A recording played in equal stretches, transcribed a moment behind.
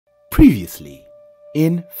Previously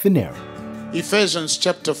in Phaneroo. Ephesians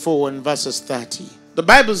chapter 4 and verses 30. The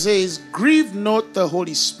Bible says, "Grieve not the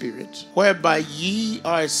Holy Spirit, whereby ye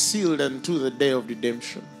are sealed unto the day of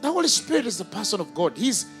redemption." The Holy Spirit is the person of God.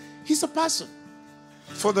 He's a person.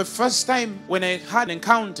 For the first time when I had an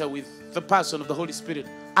encounter with the person of the Holy Spirit,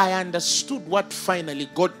 I understood what finally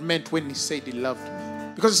God meant when He said He loved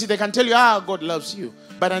me. Because you see, they can tell you, God loves you.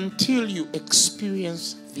 But until you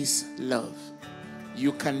experience this love,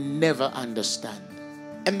 you can never understand.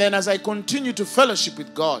 And then as I continue to fellowship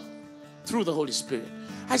with God through the Holy Spirit,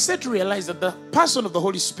 I started to realize that the person of the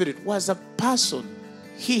Holy Spirit was a person.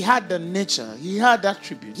 He had a nature, he had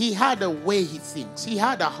attributes, he had a way he thinks, he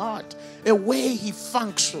had a heart, a way he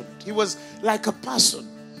functioned. He was like a person.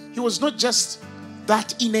 He was not just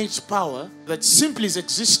that innate power that simply is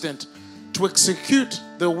existent to execute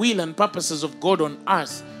the will and purposes of God on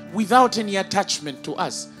earth without any attachment to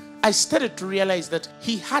us. I started to realize that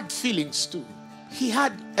he had feelings too. He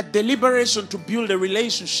had a deliberation to build a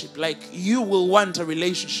relationship like you will want a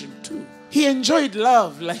relationship too. He enjoyed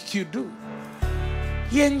love like you do.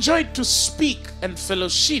 He enjoyed to speak and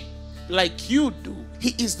fellowship like you do.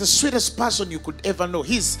 He is the sweetest person you could ever know.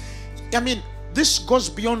 This goes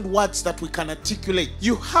beyond words that we can articulate.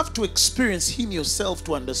 You have to experience Him yourself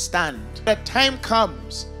to understand. A time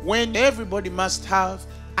comes when everybody must have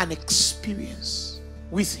an experience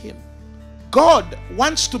with Him. God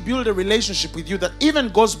wants to build a relationship with you that even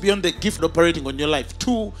goes beyond the gift operating on your life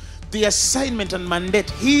to the assignment and mandate,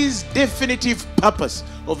 His definitive purpose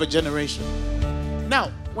of a generation.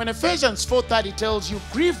 Now, when Ephesians 4:30 tells you,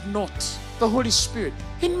 "Grieve not the Holy Spirit,"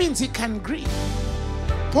 it means He can grieve.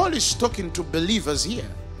 Paul is talking to believers here.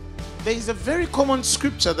 There is a very common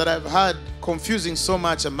scripture that I've heard confusing so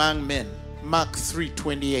much among men. Mark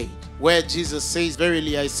 3:28. Where Jesus says,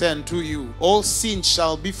 "Verily I say unto you, all sins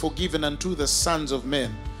shall be forgiven unto the sons of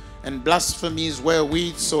men, and blasphemies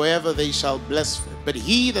wherewith soever they shall blaspheme. But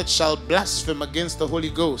he that shall blaspheme against the Holy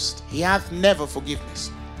Ghost, he hath never forgiveness,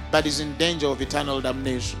 but is in danger of eternal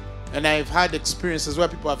damnation." And I've had experiences where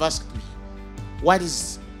people have asked me, what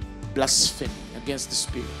is blasphemy against the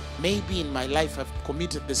Spirit? Maybe in my life I've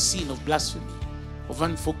committed the sin of blasphemy, of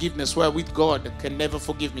unforgiveness, wherewith God can never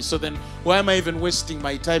forgive me. So then why am I even wasting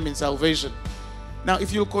my time in salvation? Now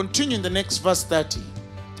if you continue in the next verse 30,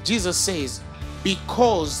 Jesus says,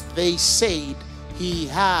 "Because they said he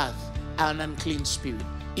hath an unclean spirit."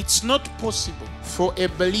 It's not possible for a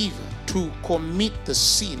believer to commit the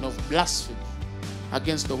sin of blasphemy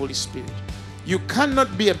against the Holy Spirit. You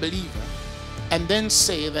cannot be a believer and then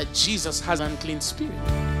say that Jesus has an unclean spirit.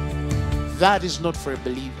 That is not for a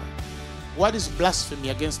believer. What is blasphemy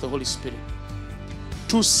against the Holy Spirit?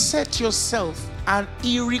 To set yourself an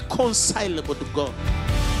irreconcilable to God.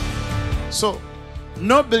 So,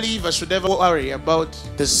 no believer should ever worry about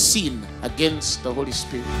the sin against the Holy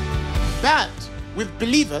Spirit. But with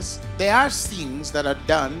believers, there are things that are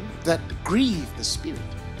done that grieve the Spirit.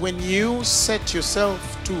 When you set yourself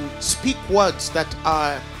to speak words that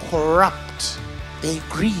are corrupt, they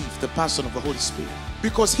grieve the person of the Holy Spirit.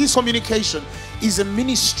 Because His communication is a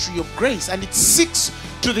ministry of grace, and it seeks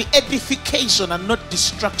to the edification and not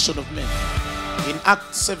destruction of men. In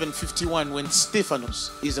Acts 7:51, when Stephanos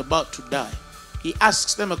is about to die, he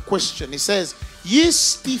asks them a question. He says, "Ye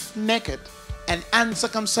stiff-necked and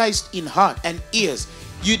uncircumcised in heart and ears,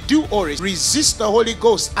 you do always resist the Holy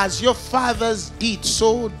Ghost as your fathers did,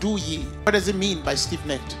 so do ye." What does it mean by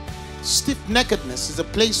stiff-necked? Stiff-neckedness is a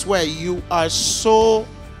place where you are so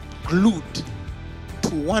glued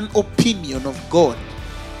to one opinion of God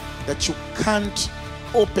that you can't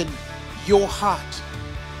open your heart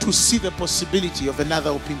to see the possibility of another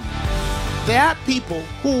opinion. There are people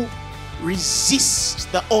who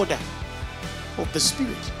resist the order of the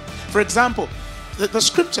Spirit. For example, the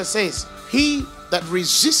scripture says, "He that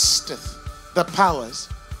resisteth the powers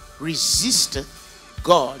resisteth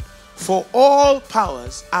God, for all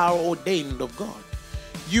powers are ordained of God."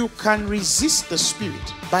 You can resist the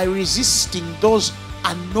Spirit by resisting those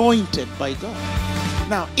anointed by God.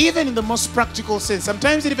 Now, even in the most practical sense,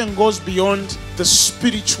 sometimes it even goes beyond the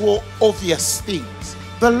spiritual obvious things.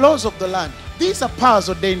 The laws of the land, these are powers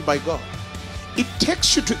ordained by God. It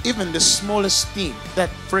takes you to even the smallest thing. That,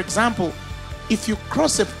 for example, if you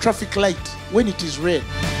cross a traffic light when it is red,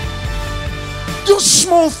 those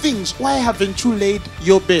small things, why haven't you laid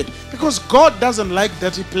your bed? Because God doesn't like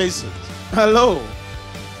dirty places. Hello.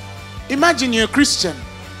 Imagine you're a Christian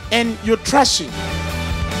and you're trashing.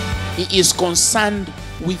 He is concerned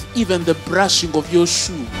with even the brushing of your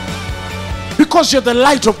shoe. Because you're the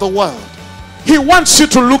light of the world. He wants you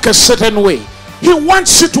to look a certain way. He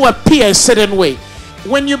wants you to appear a certain way.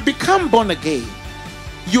 When you become born again,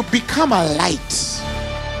 you become a light.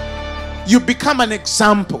 You become an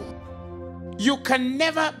example. You can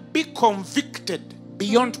never be convicted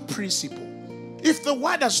beyond principle. If the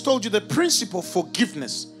word has told you the principle of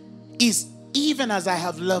forgiveness is even as I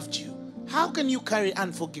have loved you, how can you carry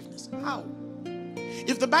unforgiveness? How?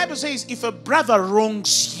 If the Bible says if a brother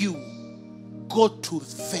wrongs you, go to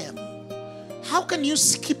them, how can you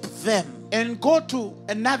skip them and go to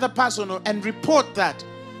another person and report that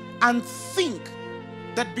and think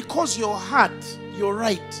that because you're hurt, you're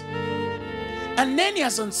right?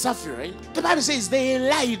 Ananias and Sapphira, the Bible says they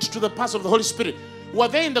lied to the pastor of the Holy Spirit. Were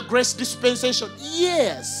they in the grace dispensation?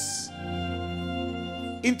 Yes.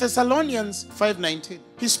 In Thessalonians 5:19,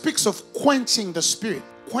 he speaks of quenching the spirit.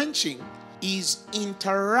 Quenching is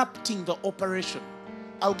interrupting the operation.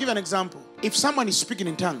 I'll give an example. If someone is speaking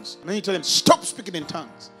in tongues, then you tell them, stop speaking in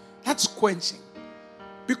tongues. That's quenching.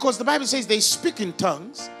 Because the Bible says they speak in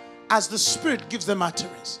tongues as the Spirit gives them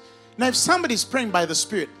utterance. Now, if somebody is praying by the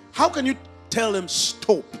Spirit, how can you tell them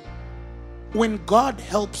stop? When God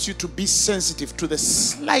helps you to be sensitive to the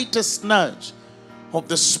slightest nudge of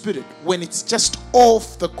the Spirit, when it's just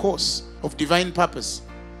off the course of divine purpose,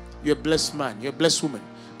 you're a blessed man, you're a blessed woman.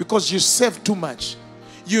 Because you save too much.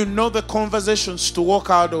 You know the conversations to walk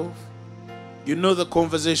out of. You know the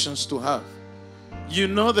conversations to have. You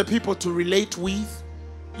know the people to relate with.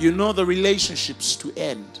 You know the relationships to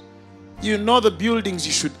end. You know the buildings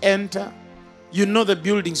you should enter. You know the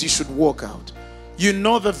buildings you should walk out. You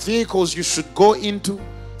know the vehicles you should go into.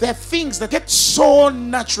 There are things that get so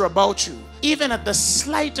natural about you. Even at the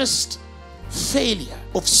slightest failure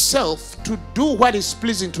of self to do what is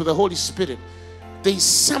pleasing to the Holy Spirit, there is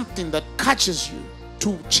something that catches you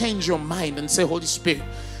to change your mind and say, Holy Spirit,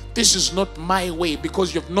 this is not my way,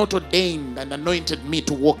 because you have not ordained and anointed me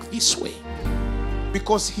to walk this way.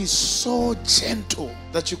 Because he's so gentle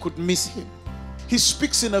that you could miss him. He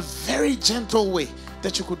speaks in a very gentle way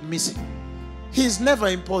that you could miss him. He's never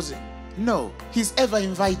imposing. No, he's ever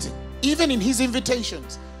inviting. Even in his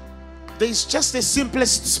invitations, there's just the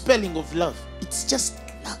simplest spelling of love. It's just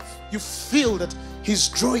love. You feel that he's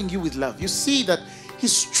drawing you with love. You see that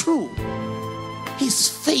he's true. He's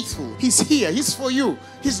faithful. He's here. He's for you.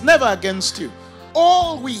 He's never against you.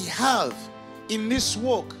 All we have in this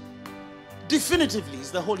walk definitively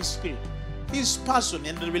is the Holy Spirit. His person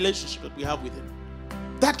and the relationship that we have with him.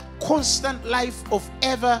 That constant life of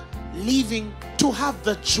ever living to have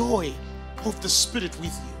the joy of the Spirit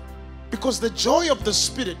with you. Because the joy of the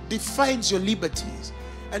Spirit defines your liberties,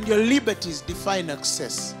 and your liberties define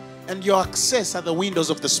access, and your access are the windows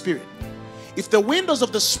of the Spirit. If the windows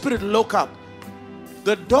of the Spirit lock up,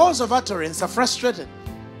 the doors of utterance are frustrated,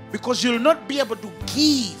 because you'll not be able to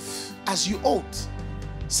give as you ought.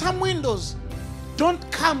 Some windows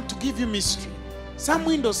don't come to give you mystery. Some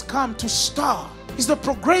windows come to stir. It's the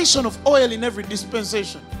progression of oil in every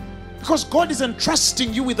dispensation. Because God is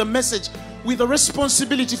entrusting you with a message, with a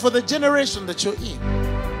responsibility for the generation that you're in.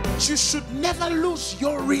 You should never lose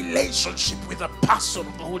your relationship with the person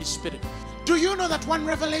of the Holy Spirit. Do you know that one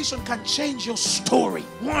revelation can change your story?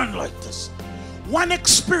 One like this. One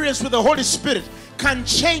experience with the Holy Spirit can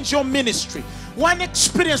change your ministry. One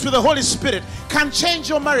experience with the Holy Spirit can change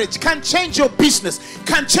your marriage, can change your business,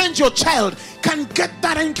 can change your child, can get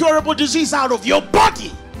that incurable disease out of your body.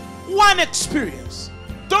 One experience.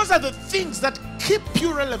 Those are the things that keep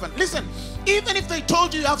you relevant. Listen, even if they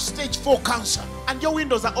told you you have stage 4 cancer and your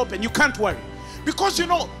windows are open, you can't worry. Because you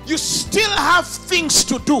know, you still have things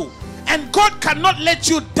to do. And God cannot let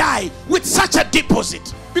you die with such a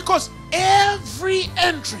deposit. Because every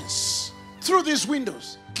entrance through these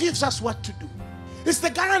windows gives us what to do. It's the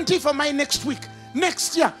guarantee for my next week,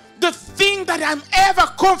 next year. The thing that I'm ever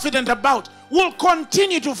confident about will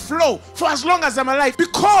continue to flow for as long as I'm alive,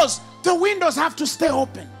 because the windows have to stay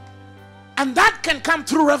open. And that can come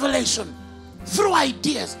through revelation, through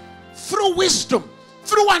ideas, through wisdom,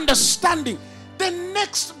 through understanding. The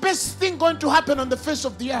next best thing going to happen on the face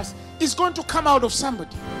of the earth is going to come out of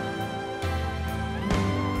somebody.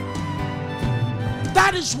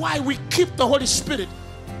 That is why we keep the Holy Spirit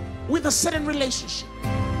with a certain relationship.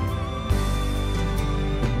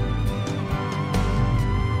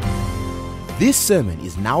 This sermon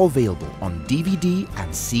is now available on DVD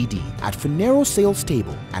and CD at Phaneroo Sales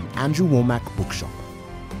Table and Andrew Womack Bookshop.